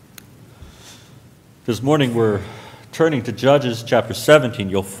This morning we're turning to Judges chapter 17.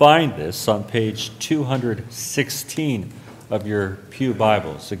 You'll find this on page 216 of your pew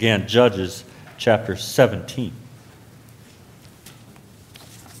Bibles. Again, Judges chapter 17.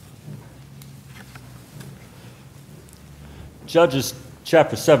 Judges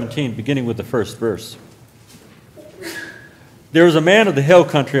chapter 17, beginning with the first verse. There was a man of the hill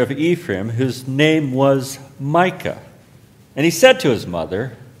country of Ephraim whose name was Micah. And he said to his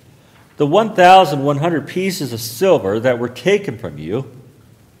mother, "The 1,100 pieces of silver that were taken from you,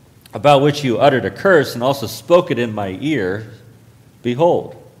 about which you uttered a curse and also spoke it in my ear,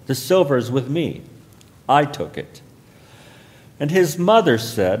 behold, the silver is with me. I took it." And his mother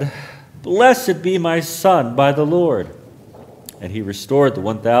said, "Blessed be my son by the Lord." And he restored the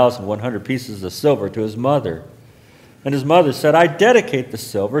 1,100 pieces of silver to his mother. And his mother said, "I dedicate the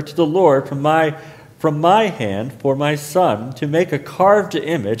silver to the Lord from my hand for my son to make a carved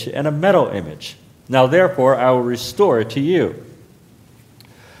image and a metal image. Now therefore I will restore it to you."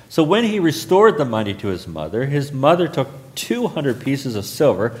 So when he restored the money to his mother took 200 pieces of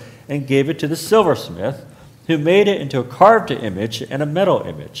silver and gave it to the silversmith, who made it into a carved image and a metal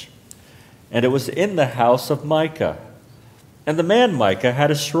image. And it was in the house of Micah. And the man Micah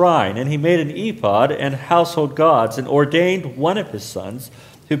had a shrine, and he made an ephod and household gods, and ordained one of his sons,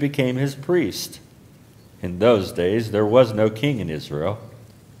 who became his priest. In those days there was no king in Israel.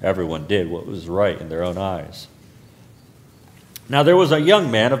 Everyone did what was right in their own eyes. Now there was a young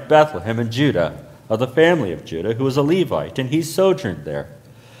man of Bethlehem in Judah, of the family of Judah, who was a Levite, and he sojourned there.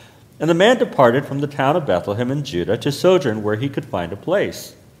 And the man departed from the town of Bethlehem in Judah to sojourn where he could find a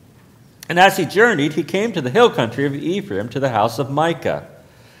place. And as he journeyed, he came to the hill country of Ephraim, to the house of Micah.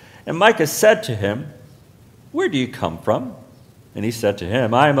 And Micah said to him, "Where do you come from?" And he said to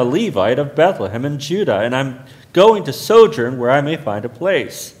him, "I am a Levite of Bethlehem in Judah, and I'm going to sojourn where I may find a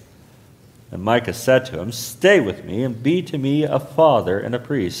place." And Micah said to him, "Stay with me, and be to me a father and a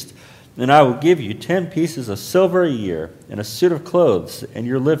priest, and I will give you 10 pieces of silver a year, and a suit of clothes, and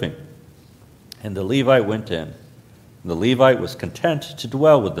your living." And the Levite went in. And the Levite was content to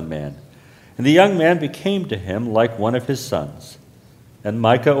dwell with the man. And the young man became to him like one of his sons. And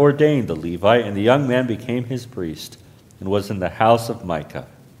Micah ordained the Levite, and the young man became his priest, and was in the house of Micah.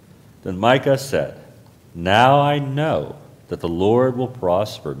 Then Micah said, "Now I know that the Lord will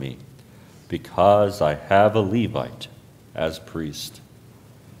prosper me, because I have a Levite as priest."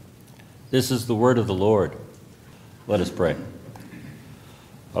 This is the word of the Lord. Let us pray.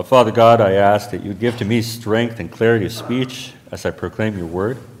 Father God, I ask that you give to me strength and clarity of speech as I proclaim your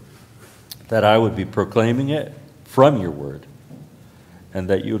word, that I would be proclaiming it from your word, and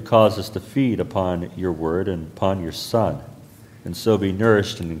that you would cause us to feed upon your word and upon your Son, and so be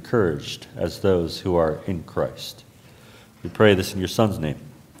nourished and encouraged as those who are in Christ. We pray this in your Son's name.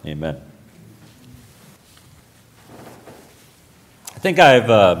 Amen. I think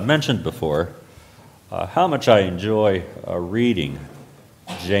I've mentioned before how much I enjoy reading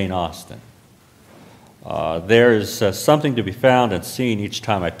Jane Austen. There's something to be found and seen each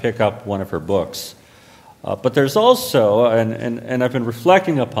time I pick up one of her books. But there's also, and I've been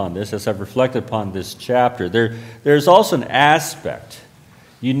reflecting upon this as I've reflected upon this chapter, there's also an aspect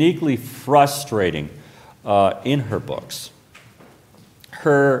uniquely frustrating in her books.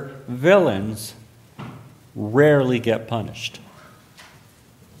 Her villains rarely get punished.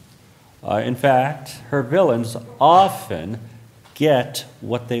 In fact, her villains often get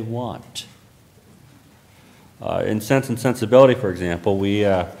what they want. In Sense and Sensibility, for example, we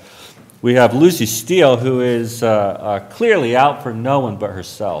have Lucy Steele, who is clearly out for no one but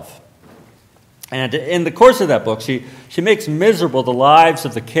herself. And in the course of that book, she makes miserable the lives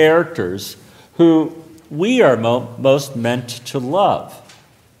of the characters who we are most meant to love.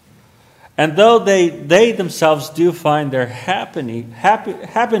 And though they themselves do find their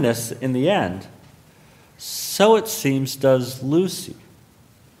happiness in the end, so it seems does Lucy.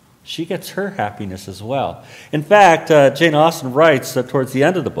 She gets her happiness as well. In fact, Jane Austen writes towards the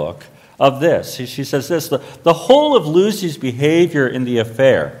end of the book of this. She says this, the whole of Lucy's behavior in the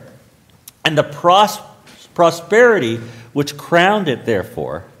affair and the prosperity which crowned it,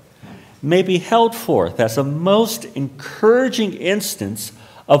 therefore, may be held forth as a most encouraging instance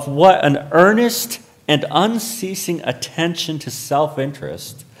of what an earnest and unceasing attention to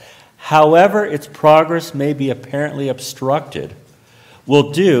self-interest, however its progress may be apparently obstructed,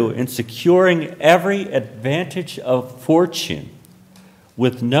 will do in securing every advantage of fortune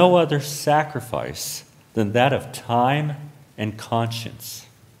with no other sacrifice than that of time and conscience.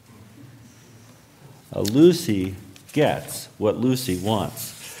 Lucy gets what Lucy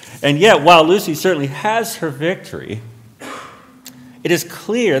wants. And yet, while Lucy certainly has her victory, it is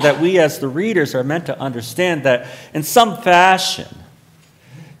clear that we as the readers are meant to understand that in some fashion,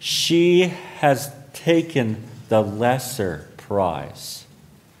 she has taken the lesser prize.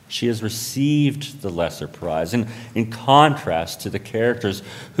 She has received the lesser prize, in contrast to the characters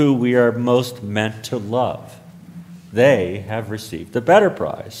who we are most meant to love. They have received the better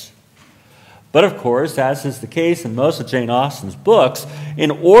prize. But of course, as is the case in most of Jane Austen's books,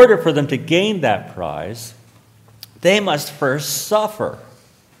 in order for them to gain that prize, they must first suffer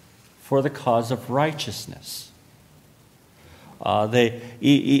for the cause of righteousness.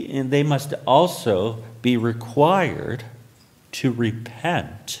 They must also be required to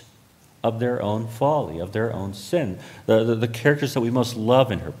repent of their own folly, of their own sin. The characters that we most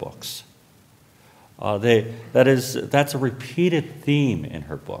love in her books. That's a repeated theme in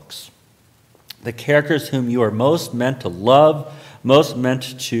her books. The characters whom you are most meant to love, most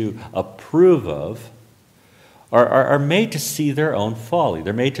meant to approve of, are made to see their own folly.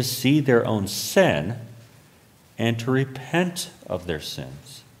 They're made to see their own sin and to repent of their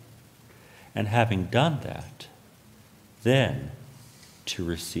sins. And having done that, then to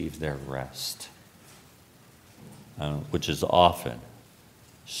receive their rest, which is often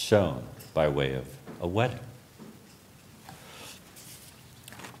shown by way of a wedding.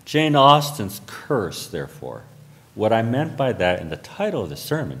 Jane Austen's curse, therefore, what I meant by that in the title of the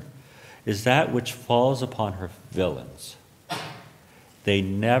sermon, is that which falls upon her villains. They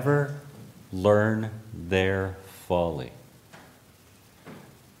never learn their folly.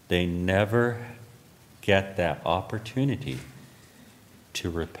 They never get that opportunity to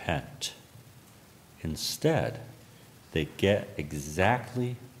repent. Instead, they get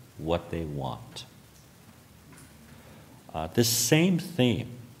exactly what they want. This same theme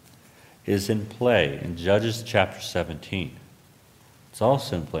is in play in Judges chapter 17. It's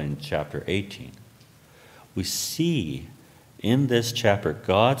also in play in chapter 18. We see in this chapter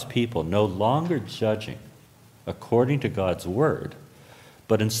God's people no longer judging according to God's word,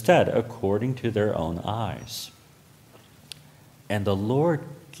 but instead according to their own eyes. And the Lord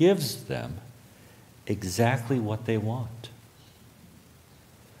gives them exactly what they want.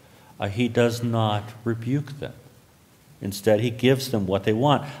 He does not rebuke them. Instead, he gives them what they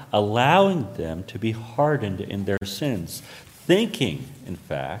want, allowing them to be hardened in their sins, thinking, in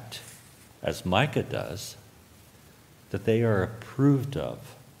fact, as Micah does, that they are approved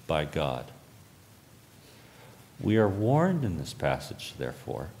of by God. We are warned in this passage,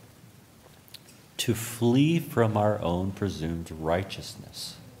 therefore, to flee from our own presumed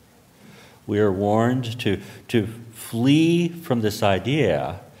righteousness. We are warned to flee from this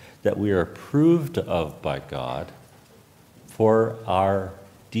idea that we are approved of by God for our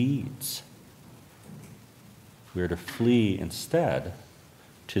deeds. We are to flee instead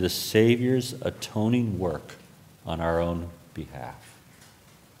to the Savior's atoning work on our own behalf.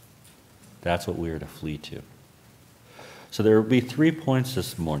 That's what we are to flee to. So there will be 3 points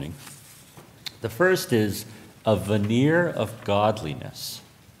this morning. The first is a veneer of godliness.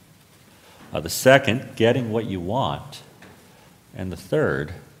 The second, getting what you want. And the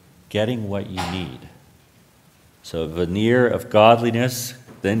third, getting what you need. So a veneer of godliness,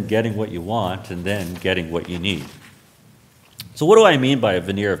 then getting what you want, and then getting what you need. So what do I mean by a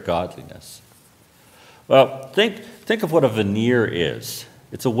veneer of godliness? Well, think of what a veneer is.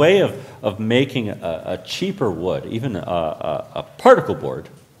 It's a way of making a cheaper wood, even a particle board,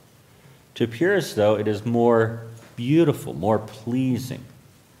 to appear as though it is more beautiful, more pleasing,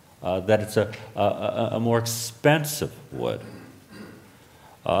 that it's a more expensive wood.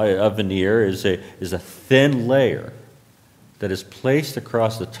 A veneer is a thin layer that is placed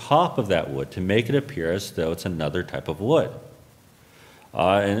across the top of that wood to make it appear as though it's another type of wood.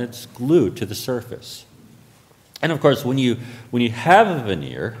 And it's glued to the surface. And of course, when you have a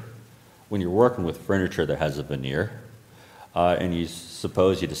veneer, when you're working with furniture that has a veneer, and you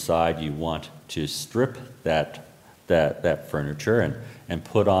decide you want to strip that furniture and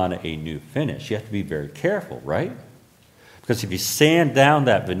put on a new finish, you have to be very careful, right? Because if you sand down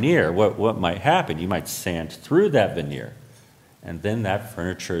that veneer, what might happen? You might sand through that veneer, and then that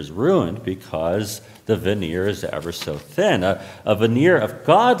furniture is ruined because the veneer is ever so thin. A veneer of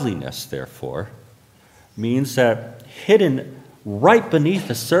godliness, therefore, means that hidden right beneath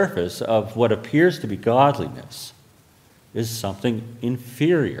the surface of what appears to be godliness is something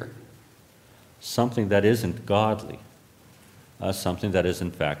inferior, something that isn't godly, something that is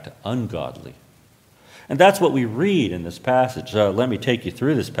in fact ungodly. And that's what we read in this passage. Let me take you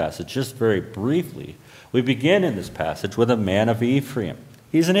through this passage just very briefly. We begin in this passage with a man of Ephraim.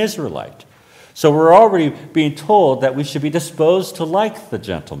 He's an Israelite. So we're already being told that we should be disposed to like the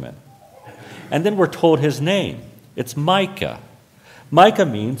gentleman. And then we're told his name. It's Micah. Micah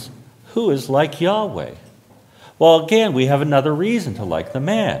means, who is like Yahweh? Well, again, we have another reason to like the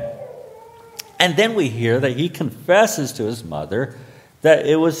man. And then we hear that he confesses to his mother that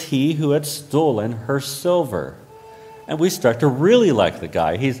it was he who had stolen her silver. And we start to really like the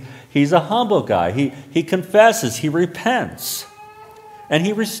guy. He's a humble guy. He confesses, he repents, and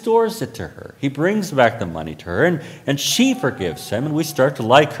he restores it to her. He brings back the money to her, and she forgives him, and we start to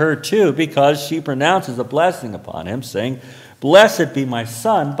like her too because she pronounces a blessing upon him, saying, "Blessed be my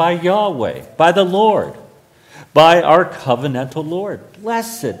son by Yahweh, by the Lord, by our covenantal Lord.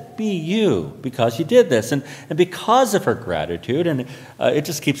 Blessed be you because you did this." And because of her gratitude, and it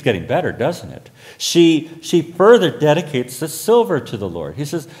just keeps getting better, doesn't it? She further dedicates the silver to the Lord.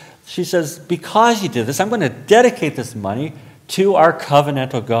 She says, because you did this, I'm going to dedicate this money to our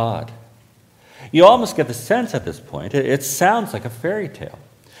covenantal God. You almost get the sense at this point, it sounds like a fairy tale.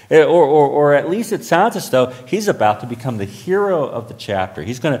 Or at least it sounds as though he's about to become the hero of the chapter.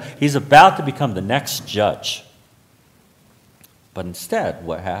 He's about to become the next judge. But instead,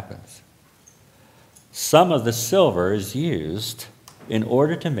 what happens? Some of the silver is used in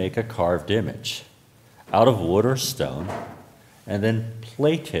order to make a carved image out of wood or stone, and then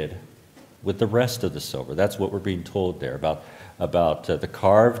plated with the rest of the silver. That's what we're being told there about the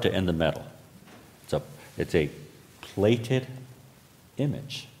carved and the metal. It's a plated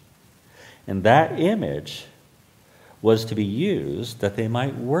image. And that image was to be used that they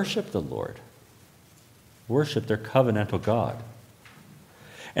might worship the Lord, worship their covenantal God.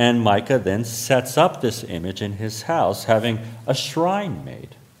 And Micah then sets up this image in his house, having a shrine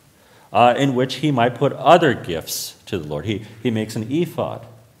made, in which he might put other gifts to the Lord. He makes an ephod,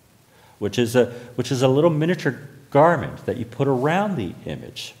 which is a little miniature garment that you put around the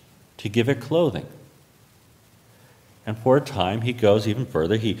image to give it clothing. And for a time, he goes even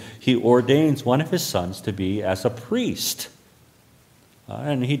further. He ordains one of his sons to be as a priest.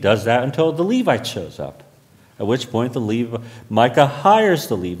 And he does that until the Levite shows up. At which point Micah hires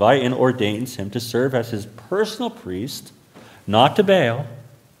the Levite and ordains him to serve as his personal priest, not to Baal,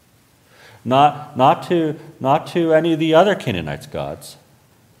 not to any of the other Canaanites' gods,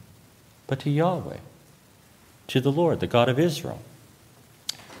 but to Yahweh, to the Lord, the God of Israel.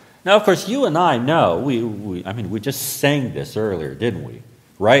 Now, of course, you and I know, we just sang this earlier, didn't we?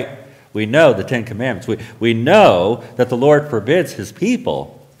 Right? We know the Ten Commandments. We know that the Lord forbids his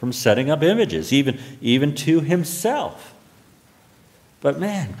people from setting up images, even to himself. But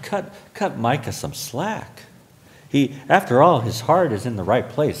man, cut Micah some slack. After all, his heart is in the right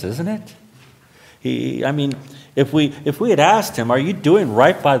place, isn't it? If we had asked him, "Are you doing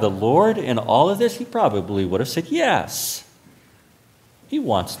right by the Lord in all of this?" he probably would have said yes. He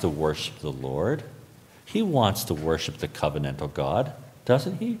wants to worship the Lord. He wants to worship the covenantal God,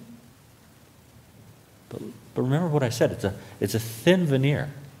 doesn't he? But remember what I said. It's a thin veneer.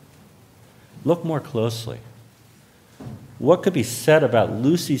 Look more closely. What could be said about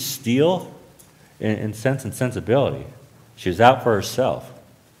Lucy Steele in Sense and Sensibility? She was out for herself.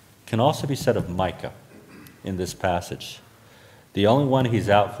 Can also be said of Micah in this passage. The only one he's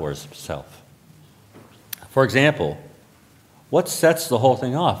out for is himself. For example, what sets the whole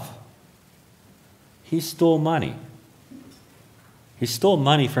thing off? He stole money. He stole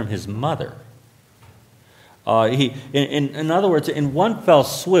money from his mother. In other words, in one fell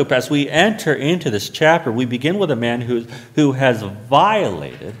swoop, as we enter into this chapter, we begin with a man who has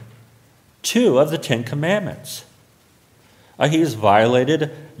violated 2 of the 10 Commandments. He has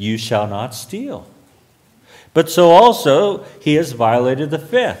violated, "You shall not steal." But so also, he has violated the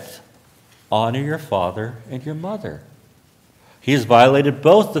 5th, "Honor your father and your mother." He has violated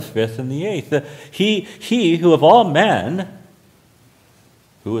both the 5th and the 8th. He who of all men,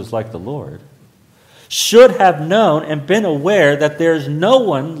 who is like the Lord, should have known and been aware that there's no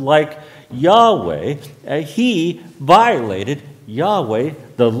one like Yahweh. He violated Yahweh,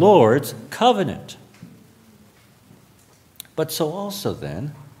 the Lord's covenant. But so also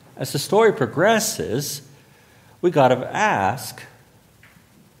then, as the story progresses, we got to ask,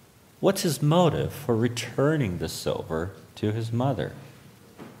 what's his motive for returning the silver to his mother?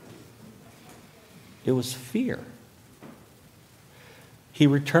 It was fear. He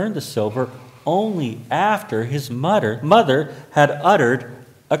returned the silver only after his mother had uttered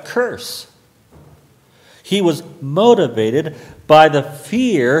a curse. He was motivated by the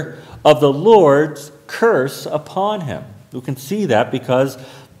fear of the Lord's curse upon him. We can see that because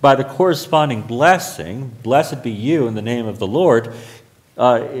by the corresponding blessing, "Blessed be you in the name of the Lord,"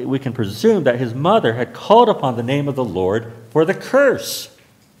 we can presume that his mother had called upon the name of the Lord for the curse.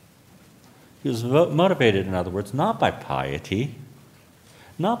 He was motivated, in other words, not by piety,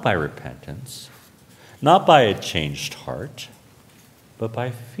 not by repentance, not by a changed heart, but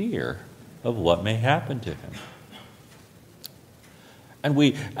by fear of what may happen to him. And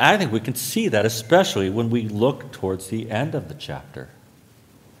I think we can see that especially when we look towards the end of the chapter.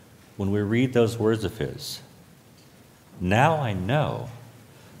 When we read those words of his, "Now I know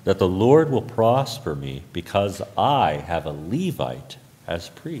that the Lord will prosper me because I have a Levite as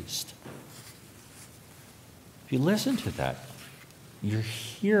priest." If you listen to that, you're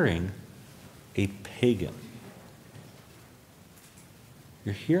hearing a pagan.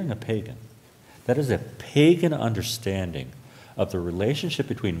 You're hearing a pagan. That is a pagan understanding of the relationship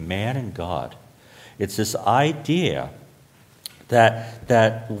between man and God. It's this idea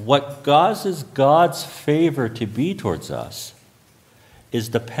that what causes God's favor to be towards us is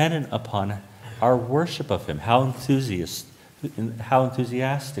dependent upon our worship of him, how enthusiastic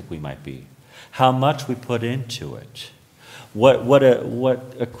we might be, how much we put into it, what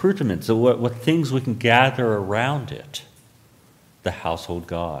accoutrements, what things we can gather around it. The household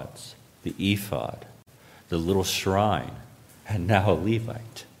gods, the ephod, the little shrine, and now a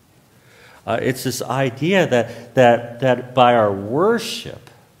Levite. It's this idea that by our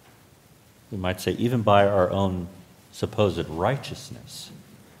worship, we might say even by our own supposed righteousness,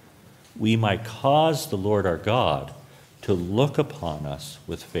 we might cause the Lord our God to look upon us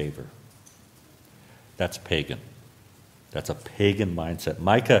with favor. That's pagan. That's a pagan mindset.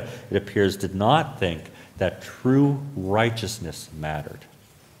 Micah, it appears, did not think that true righteousness mattered.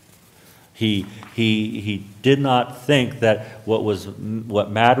 He did not think that what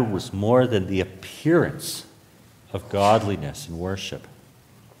mattered was more than the appearance of godliness and worship.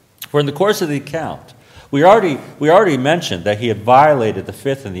 For in the course of the account, we already mentioned that he had violated the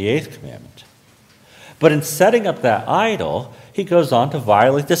 5th and the 8th commandment. But in setting up that idol, he goes on to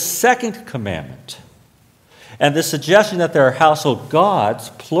violate the 2nd commandment. And the suggestion that there are household gods,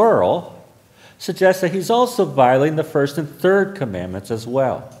 plural, suggests that he's also violating the 1st and 3rd commandments as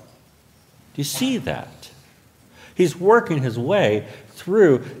well. Do you see that? He's working his way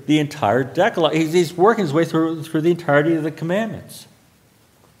through the entire Decalogue. He's working his way through the entirety of the commandments.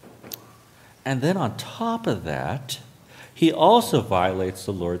 And then on top of that, he also violates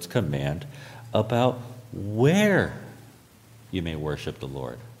the Lord's command about where you may worship the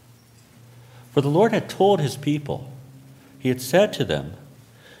Lord. For the Lord had told his people, he had said to them,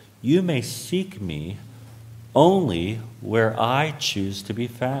 "You may seek me only where I choose to be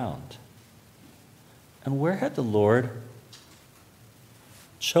found." And where had the Lord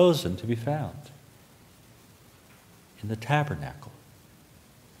chosen to be found? In the tabernacle.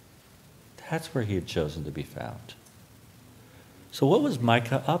 That's where he had chosen to be found. So what was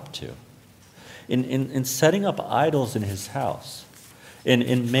Micah up to? In setting up idols in his house,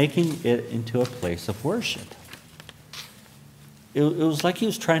 in making it into a place of worship. It was like he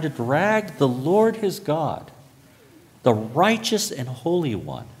was trying to drag the Lord his God, the righteous and holy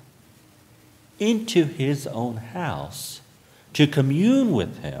one, into his own house to commune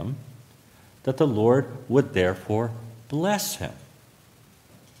with him, that the Lord would therefore bless him.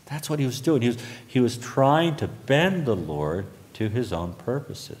 That's what he was doing. He was trying to bend the Lord to his own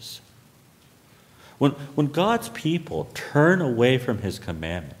purposes. When God's people turn away from his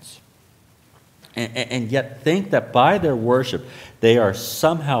commandments and yet think that by their worship they are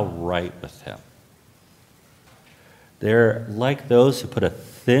somehow right with him, they're like those who put a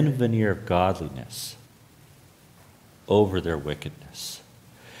thin veneer of godliness over their wickedness.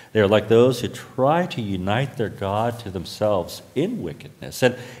 They are like those who try to unite their God to themselves in wickedness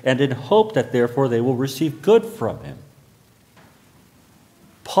and in hope that therefore they will receive good from him.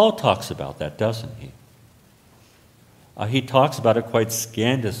 Paul talks about that, doesn't he? He talks about it quite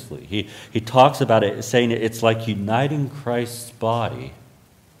scandalously. He talks about it saying it's like uniting Christ's body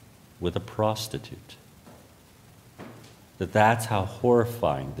with a prostitute. That's how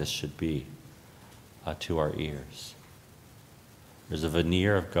horrifying this should be to our ears. There's a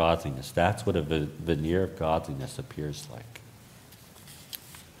veneer of godliness. That's what a veneer of godliness appears like.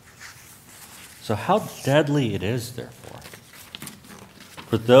 So how deadly it is, therefore,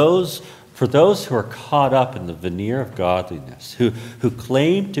 for those who are caught up in the veneer of godliness, who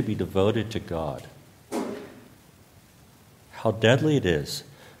claim to be devoted to God, how deadly it is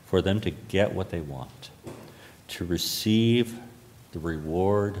for them to get what they want, to receive the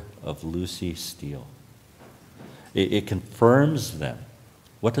reward of Lucy Steele. It confirms them.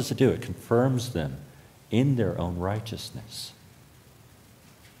 What does it do? It confirms them in their own righteousness.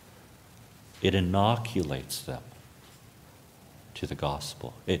 It inoculates them to the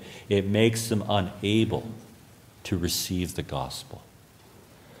gospel. It makes them unable to receive the gospel.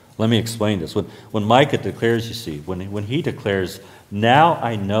 Let me explain this. When Micah declares, you see, when he declares, "Now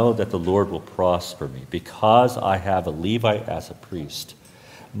I know that the Lord will prosper me because I have a Levite as a priest,"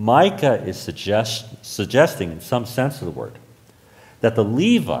 Micah is suggesting, in some sense of the word, that the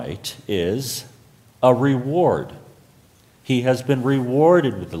Levite is a reward. He has been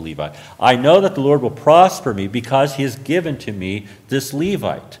rewarded with the Levite. I know that the Lord will prosper me because he has given to me this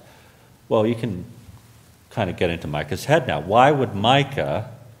Levite. Well, you can kind of get into Micah's head now. Why would Micah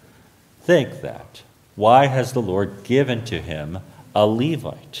think that? Why has the Lord given to him a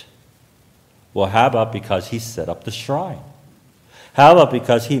Levite? Well, how about because he set up the shrine? How about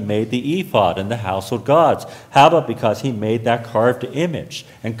because he made the ephod and the household gods? How about because he made that carved image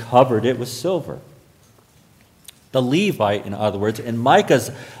and covered it with silver? The Levite, in other words, in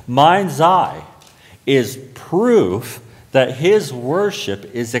Micah's mind's eye, is proof that his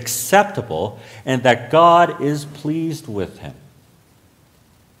worship is acceptable and that God is pleased with him.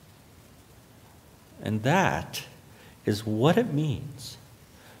 And that is what it means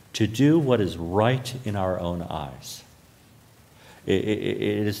to do what is right in our own eyes.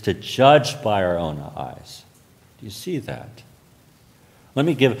 It is to judge by our own eyes. Do you see that? Let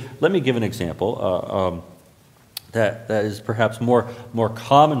me give an example that is perhaps more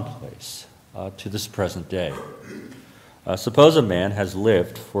commonplace to this present day. Suppose a man has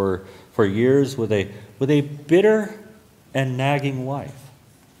lived for years with a bitter and nagging wife.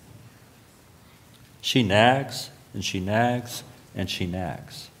 She nags and she nags and she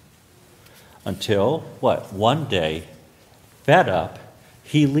nags until one day, fed up,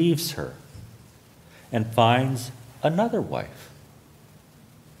 he leaves her and finds another wife.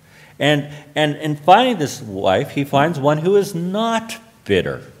 And in finding this wife, he finds one who is not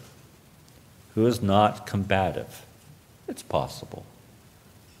bitter, who is not combative. It's possible.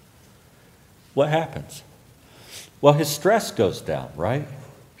 What happens? Well, his stress goes down, right?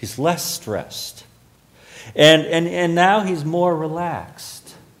 He's less stressed. And now he's more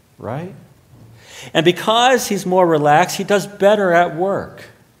relaxed, right? And because he's more relaxed, he does better at work.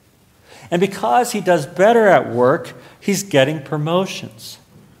 And because he does better at work, he's getting promotions.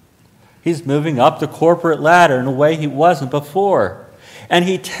 He's moving up the corporate ladder in a way he wasn't before. And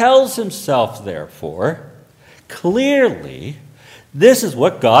he tells himself, therefore, clearly, this is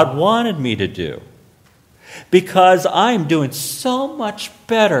what God wanted me to do. Because I'm doing so much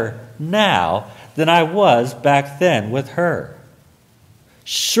better now than I was back then with her.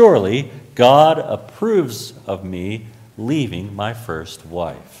 Surely God approves of me leaving my first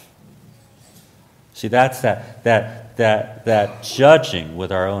wife. See, that's that judging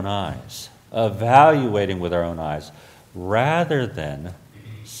with our own eyes, evaluating with our own eyes, rather than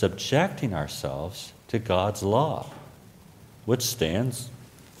subjecting ourselves to God's law, which stands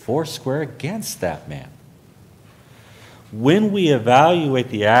foursquare against that man. When we evaluate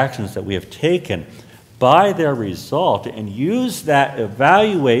the actions that we have taken by their result and use that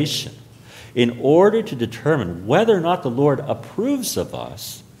evaluation in order to determine whether or not the Lord approves of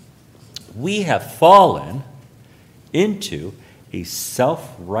us, we have fallen into a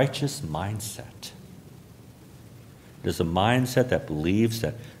self-righteous mindset. It is a mindset that believes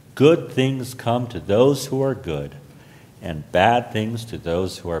that good things come to those who are good and bad things to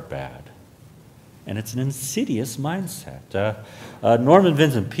those who are bad. And it's an insidious mindset. Norman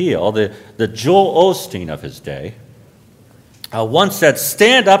Vincent Peale, the Joel Osteen of his day, once said,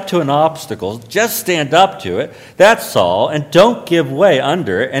 "Stand up to an obstacle, just stand up to it, that's all, and don't give way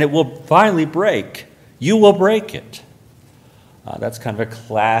under it, and it will finally break. You will break it." That's kind of a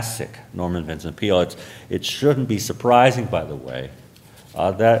classic Norman Vincent Peale. It shouldn't be surprising, by the way,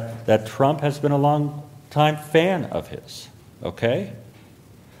 that Trump has been a long-time fan of his, okay?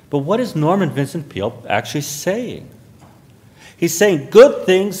 But what is Norman Vincent Peale actually saying? He's saying good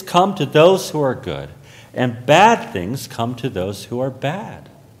things come to those who are good, and bad things come to those who are bad.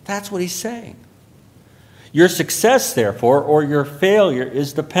 That's what he's saying. Your success, therefore, or your failure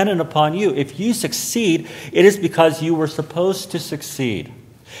is dependent upon you. If you succeed, it is because you were supposed to succeed.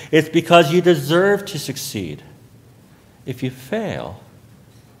 It's because you deserve to succeed. If you fail,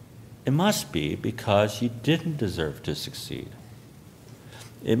 it must be because you didn't deserve to succeed.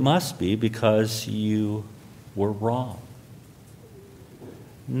 It must be because you were wrong.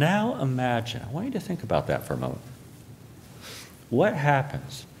 Now imagine, I want you to think about that for a moment. What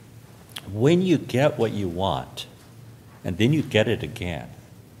happens when you get what you want, and then you get it again,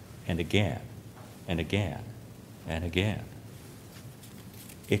 and again, and again, and again?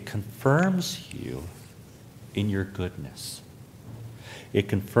 It confirms you in your goodness. It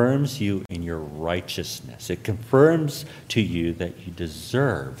confirms you in your righteousness. It confirms to you that you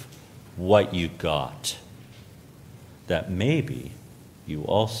deserve what you got. That maybe you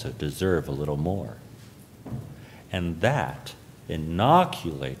also deserve a little more. And that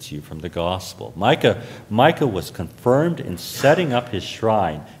inoculates you from the gospel. Micah was confirmed in setting up his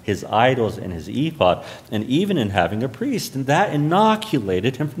shrine, his idols, and his ephod, and even in having a priest. And that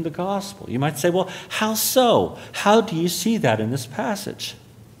inoculated him from the gospel. You might say, well, how so? How do you see that in this passage?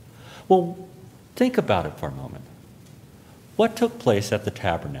 Well, think about it for a moment. What took place at the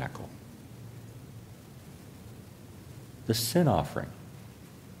tabernacle? The sin offering.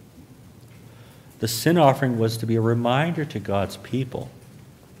 The sin offering was to be a reminder to God's people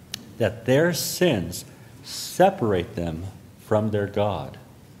that their sins separate them from their God.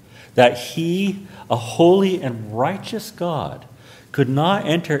 That He, a holy and righteous God, could not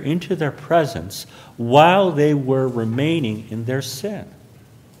enter into their presence while they were remaining in their sin.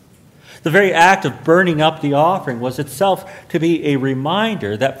 The very act of burning up the offering was itself to be a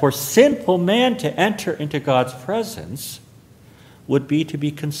reminder that for sinful man to enter into God's presence would be to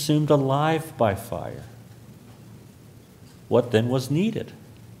be consumed alive by fire. What then was needed?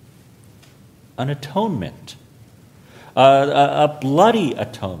 An atonement. A bloody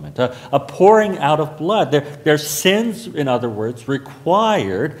atonement. A pouring out of blood. Their sins, in other words,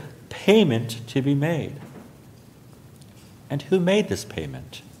 required payment to be made. And who made this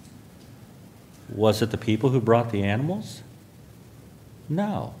payment? Was it the people who brought the animals?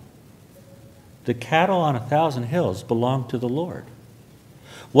 No. The cattle on 1,000 hills belonged to the Lord.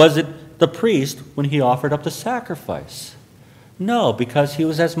 Was it the priest when he offered up the sacrifice? No, because he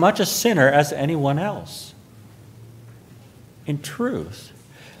was as much a sinner as anyone else. In truth,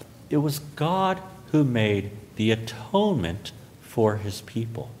 it was God who made the atonement for his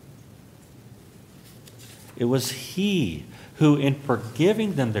people. It was He who, in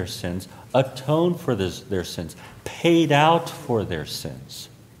forgiving them their sins, atoned for their sins, paid out for their sins.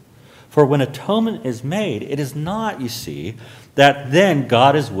 For when atonement is made, it is not, you see, that then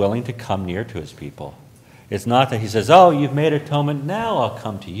God is willing to come near to his people. It's not that he says, oh, you've made atonement, now I'll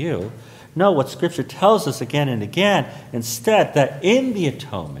come to you. No, what Scripture tells us again and again, instead, that in the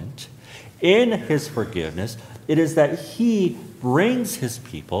atonement, in his forgiveness, it is that he brings his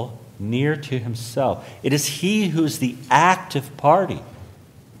people near to himself. It is he who's the active party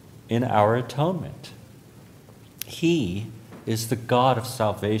in our atonement. He is the God of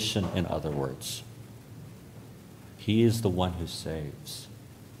salvation, in other words. He is the one who saves.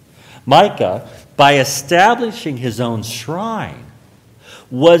 Micah, by establishing his own shrine,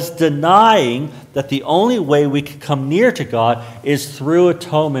 was denying that the only way we could come near to God is through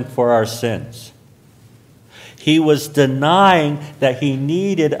atonement for our sins. He was denying that he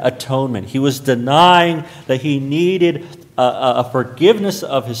needed atonement. He was denying that he needed a forgiveness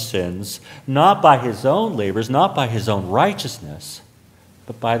of his sins, not by his own labors, not by his own righteousness,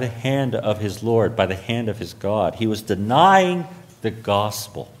 but by the hand of his Lord, by the hand of his God. He was denying the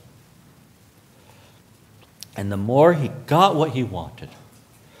gospel. And the more he got what he wanted,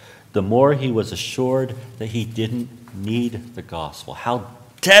 the more he was assured that he didn't need the gospel. How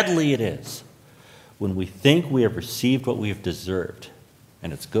deadly it is when we think we have received what we have deserved,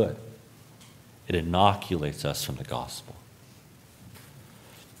 and it's good. It inoculates us from the gospel.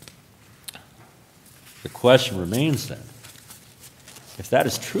 The question remains then, if that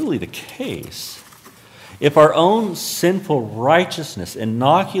is truly the case, if our own sinful righteousness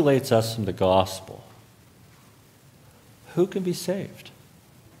inoculates us from the gospel, who can be saved?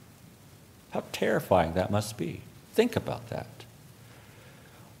 How terrifying that must be. Think about that.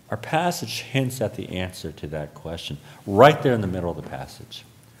 Our passage hints at the answer to that question right there in the middle of the passage,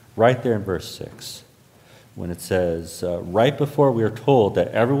 right there in verse 6, when it says, right before we are told that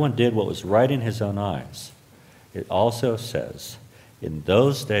everyone did what was right in his own eyes, it also says, in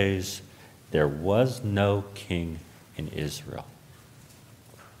those days there was no king in Israel.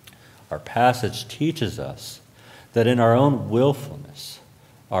 Our passage teaches us that in our own willfulness,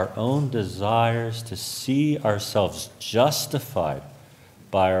 our own desires to see ourselves justified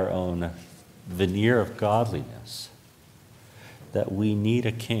by our own veneer of godliness, that we need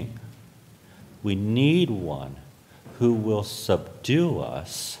a king. We need one who will subdue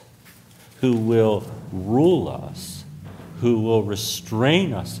us, who will rule us, who will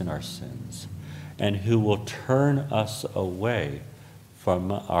restrain us in our sins, and who will turn us away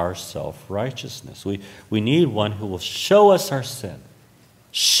from our self-righteousness. We need one who will show us our sin.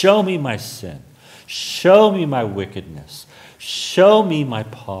 Show me my sin. Show me my wickedness. Show me my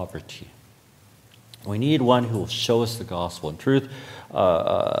poverty. We need one who will show us the gospel. In truth,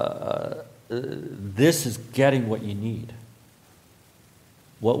 this is getting what you need.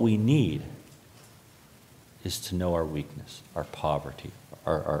 What we need is to know our weakness, our poverty,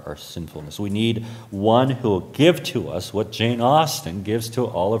 our sinfulness. We need one who will give to us what Jane Austen gives to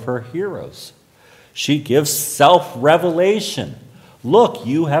all of her heroes. She gives self-revelation. Look,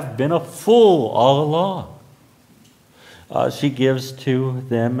 you have been a fool all along. She gives to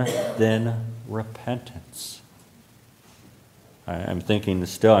them then repentance. I'm thinking of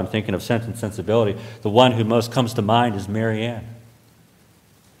Sense and Sensibility. The one who most comes to mind is Marianne.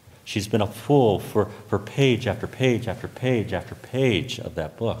 She's been a fool for page after page after page after page of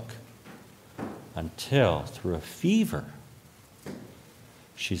that book until, through a fever,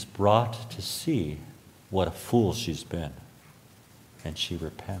 she's brought to see what a fool she's been, and she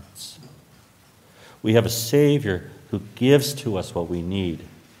repents. We have a Savior who gives to us what we need,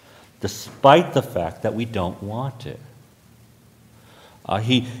 despite the fact that we don't want it.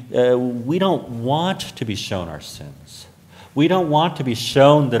 We don't want to be shown our sins. We don't want to be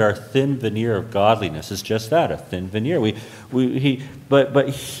shown that our thin veneer of godliness is just that, a thin veneer. But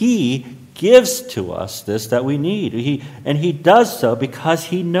He gives to us this that we need. He does so because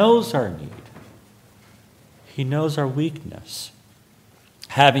He knows our need. He knows our weakness.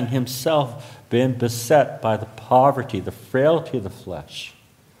 Having Himself been beset by the poverty, the frailty of the flesh,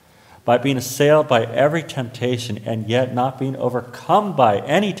 by being assailed by every temptation and yet not being overcome by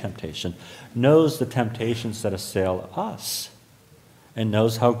any temptation, knows the temptations that assail us and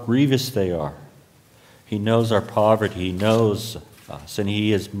knows how grievous they are. He knows our poverty. He knows us, and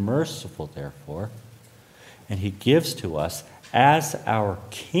He is merciful, therefore. And He gives to us, as our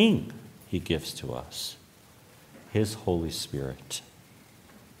King, He gives to us His Holy Spirit.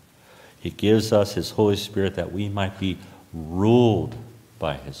 He gives us His Holy Spirit that we might be ruled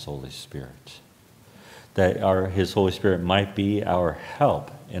by His Holy Spirit, that His Holy Spirit might be our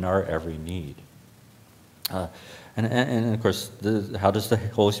help in our every need. And of course, how does the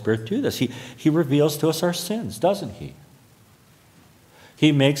Holy Spirit do this? He reveals to us our sins, doesn't He?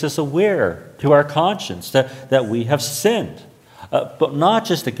 He makes us aware to our conscience that we have sinned, but not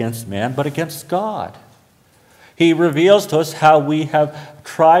just against man, but against God. He reveals to us how we have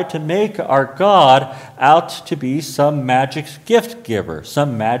tried to make our God out to be some magic gift giver,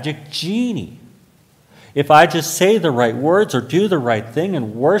 some magic genie. If I just say the right words or do the right thing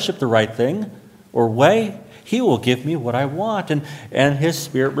and worship the right thing or way, He will give me what I want. And His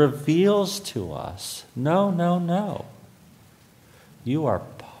Spirit reveals to us, no. You are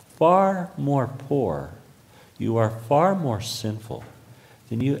far more poor. You are far more sinful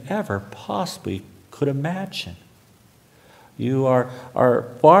than you ever possibly could imagine. You are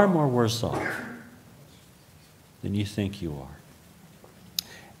far more worse off than you think you are.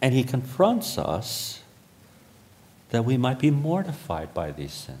 And He confronts us that we might be mortified by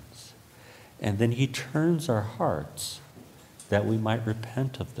these sins. And then He turns our hearts that we might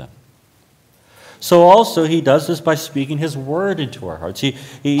repent of them. So also He does this by speaking His word into our hearts. He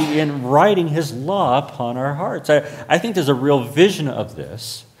in writing His law upon our hearts. I think there's a real vision of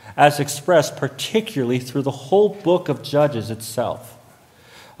this, as expressed particularly through the whole book of Judges itself.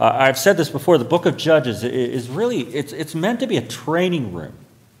 I've said this before, the book of Judges is really, it's meant to be a training room,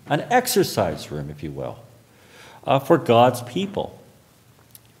 an exercise room, if you will, for God's people.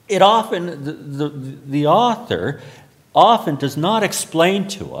 It often, the author often does not explain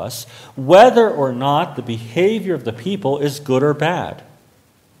to us whether or not the behavior of the people is good or bad.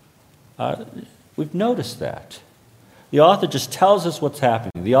 We've noticed that. The author just tells us what's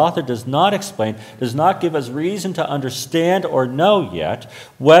happening. The author does not explain, does not give us reason to understand or know yet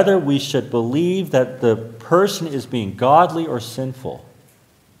whether we should believe that the person is being godly or sinful.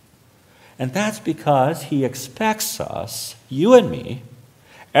 And that's because He expects us, you and me,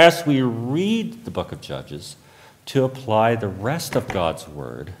 as we read the book of Judges, to apply the rest of God's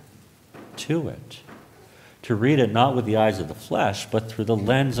word to it. To read it not with the eyes of the flesh, but through the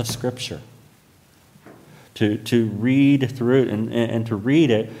lens of Scripture. To read through it and to read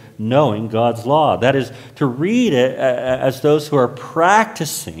it knowing God's law. That is, to read it as those who are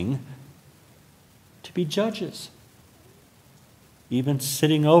practicing to be judges. Even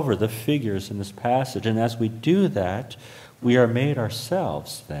sitting over the figures in this passage. And as we do that, we are made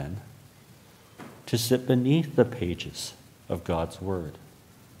ourselves then to sit beneath the pages of God's Word.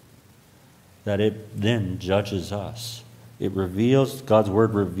 That it then judges us. God's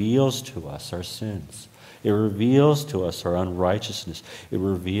Word reveals to us our sins. It reveals to us our unrighteousness. It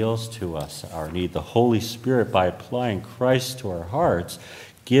reveals to us our need. The Holy Spirit, by applying Christ to our hearts,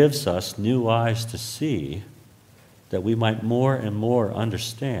 gives us new eyes to see, that we might more and more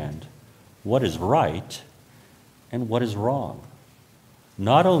understand what is right and what is wrong.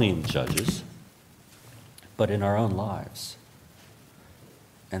 Not only in Judges, but in our own lives.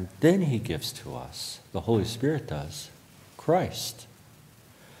 And then He gives to us, the Holy Spirit does, Christ.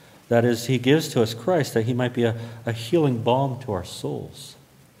 That is, he gives to us Christ that he might be a healing balm to our souls.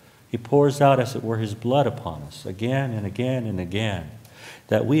 He pours out, as it were, his blood upon us again and again and again,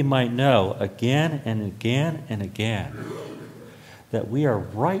 that we might know again and again and again that we are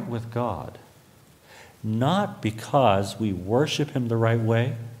right with God, not because we worship him the right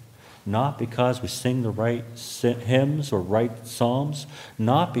way, not because we sing the right hymns or right psalms,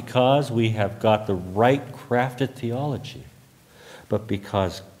 not because we have got the right crafted theology, but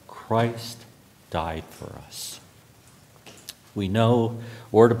because Christ died for us. We know,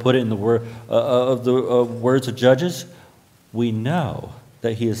 or to put it in the words of Judges, we know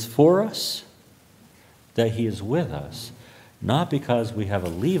that he is for us, that he is with us, not because we have a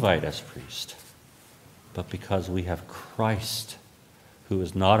Levite as priest, but because we have Christ, who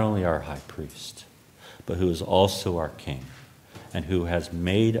is not only our high priest, but who is also our king, and who has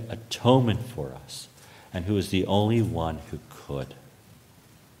made atonement for us, and who is the only one who could.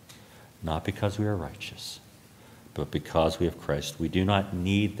 Not because we are righteous, but because we have Christ. We do not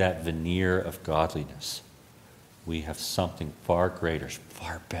need that veneer of godliness. We have something far greater,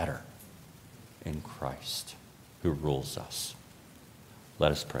 far better in Christ, who rules us.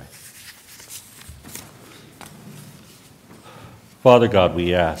 Let us pray. Father God,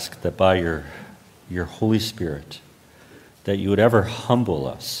 we ask that by your Holy Spirit, that you would ever humble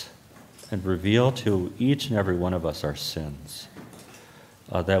us and reveal to each and every one of us our sins,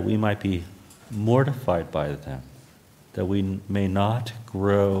 that we might be mortified by them, that we may not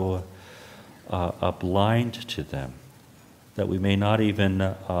grow blind to them, that we may not even,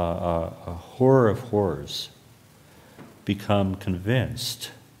 a horror of horrors, become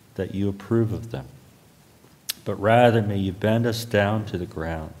convinced that you approve of them. But rather may you bend us down to the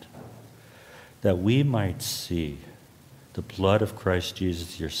ground, that we might see the blood of Christ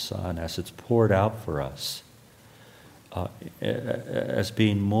Jesus, your Son, as it's poured out for us, as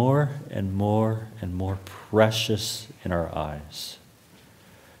being more and more and more precious in our eyes,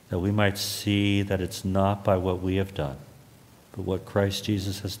 that we might see that it's not by what we have done, but what Christ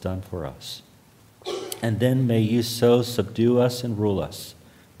Jesus has done for us. And then may you so subdue us and rule us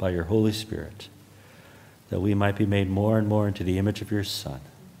by your Holy Spirit, that we might be made more and more into the image of your Son,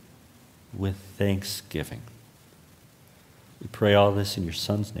 with thanksgiving. We pray all this in your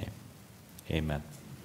Son's name. Amen.